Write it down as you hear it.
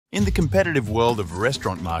In the competitive world of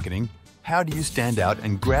restaurant marketing, how do you stand out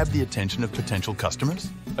and grab the attention of potential customers?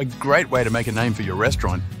 A great way to make a name for your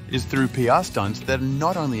restaurant is through PR stunts that are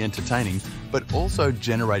not only entertaining, but also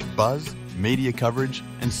generate buzz, media coverage,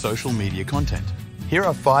 and social media content. Here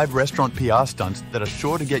are 5 restaurant PR stunts that are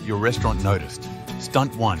sure to get your restaurant noticed.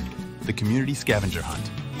 Stunt 1, the community scavenger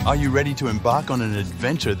hunt. Are you ready to embark on an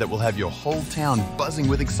adventure that will have your whole town buzzing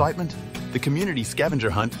with excitement? The community scavenger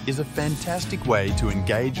hunt is a fantastic way to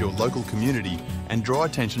engage your local community and draw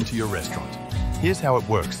attention to your restaurant. Here's how it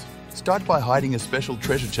works. Start by hiding a special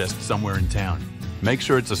treasure chest somewhere in town. Make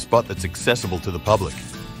sure it's a spot that's accessible to the public.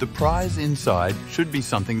 The prize inside should be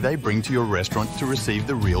something they bring to your restaurant to receive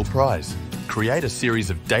the real prize. Create a series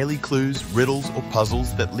of daily clues, riddles, or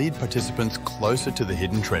puzzles that lead participants closer to the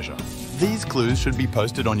hidden treasure. These clues should be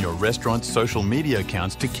posted on your restaurant's social media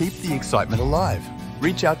accounts to keep the excitement alive.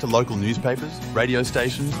 Reach out to local newspapers, radio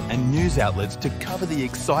stations, and news outlets to cover the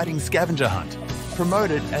exciting scavenger hunt. Promote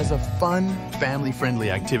it as a fun, family-friendly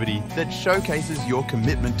activity that showcases your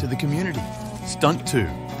commitment to the community. Stunt 2,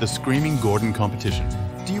 the Screaming Gordon competition.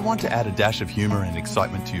 Do you want to add a dash of humor and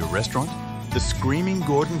excitement to your restaurant? The Screaming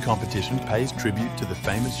Gordon competition pays tribute to the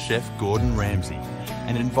famous chef Gordon Ramsay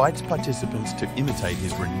and invites participants to imitate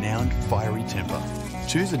his renowned fiery temper.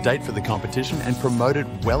 Choose a date for the competition and promote it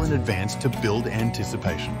well in advance to build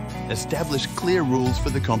anticipation. Establish clear rules for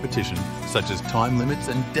the competition, such as time limits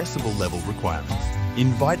and decibel level requirements.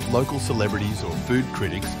 Invite local celebrities or food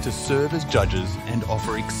critics to serve as judges and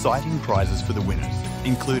offer exciting prizes for the winners,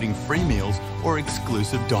 including free meals or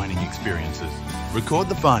exclusive dining experiences. Record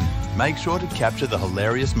the fun. Make sure to capture the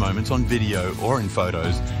hilarious moments on video or in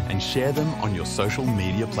photos and share them on your social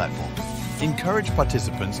media platforms. Encourage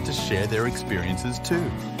participants to share their experiences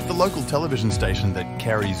too. The local television station that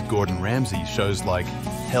carries Gordon Ramsay shows like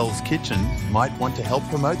Hell's Kitchen might want to help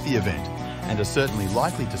promote the event and are certainly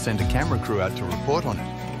likely to send a camera crew out to report on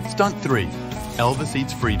it. Stunt 3, Elvis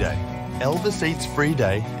Eats Free Day. Elvis Eats Free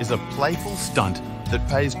Day is a playful stunt that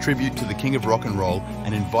pays tribute to the King of Rock and Roll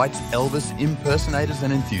and invites Elvis impersonators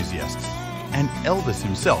and enthusiasts, and Elvis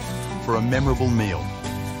himself for a memorable meal.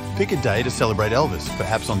 Pick a day to celebrate Elvis,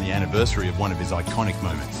 perhaps on the anniversary of one of his iconic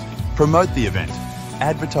moments. Promote the event.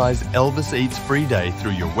 Advertise Elvis Eats Free Day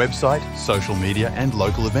through your website, social media, and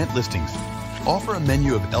local event listings. Offer a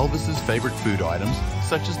menu of Elvis's favorite food items,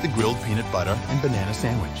 such as the grilled peanut butter and banana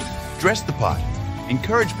sandwich. Dress the part.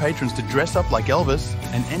 Encourage patrons to dress up like Elvis,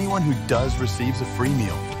 and anyone who does receives a free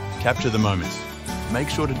meal. Capture the moments. Make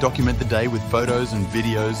sure to document the day with photos and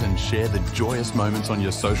videos and share the joyous moments on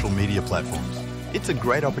your social media platforms. It's a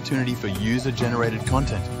great opportunity for user-generated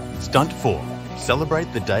content. Stunt 4,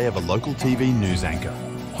 celebrate the day of a local TV news anchor.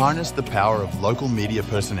 Harness the power of local media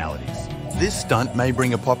personalities. This stunt may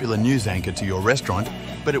bring a popular news anchor to your restaurant,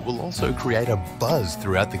 but it will also create a buzz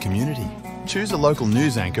throughout the community. Choose a local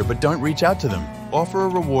news anchor, but don't reach out to them. Offer a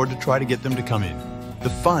reward to try to get them to come in. The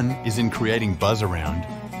fun is in creating buzz around,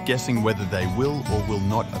 guessing whether they will or will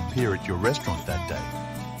not appear at your restaurant that day.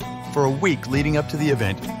 For a week leading up to the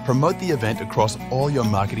event, promote the event across all your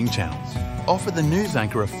marketing channels. Offer the news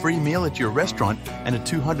anchor a free meal at your restaurant and a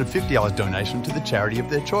 $250 donation to the charity of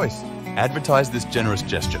their choice. Advertise this generous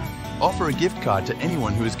gesture. Offer a gift card to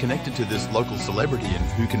anyone who is connected to this local celebrity and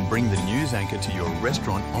who can bring the news anchor to your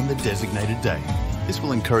restaurant on the designated day. This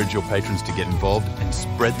will encourage your patrons to get involved and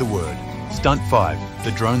spread the word. Stunt 5,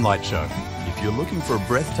 the drone light show. If you're looking for a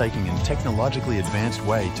breathtaking and technologically advanced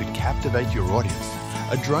way to captivate your audience,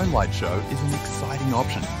 a drone light show is an exciting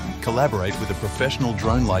option. Collaborate with a professional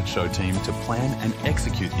drone light show team to plan and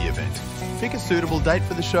execute the event. Pick a suitable date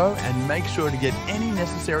for the show and make sure to get any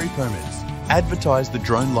necessary permits. Advertise the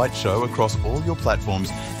drone light show across all your platforms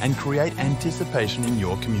and create anticipation in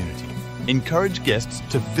your community. Encourage guests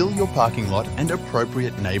to fill your parking lot and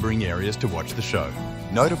appropriate neighbouring areas to watch the show.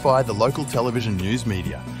 Notify the local television news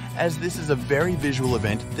media, as this is a very visual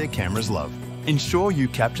event their cameras love. Ensure you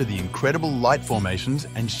capture the incredible light formations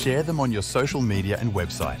and share them on your social media and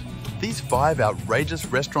website. These 5 outrageous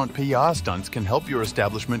restaurant PR stunts can help your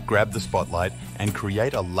establishment grab the spotlight and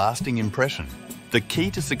create a lasting impression. The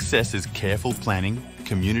key to success is careful planning,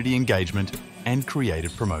 community engagement, and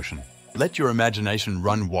creative promotion. Let your imagination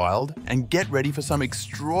run wild and get ready for some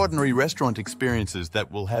extraordinary restaurant experiences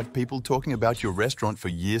that will have people talking about your restaurant for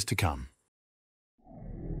years to come.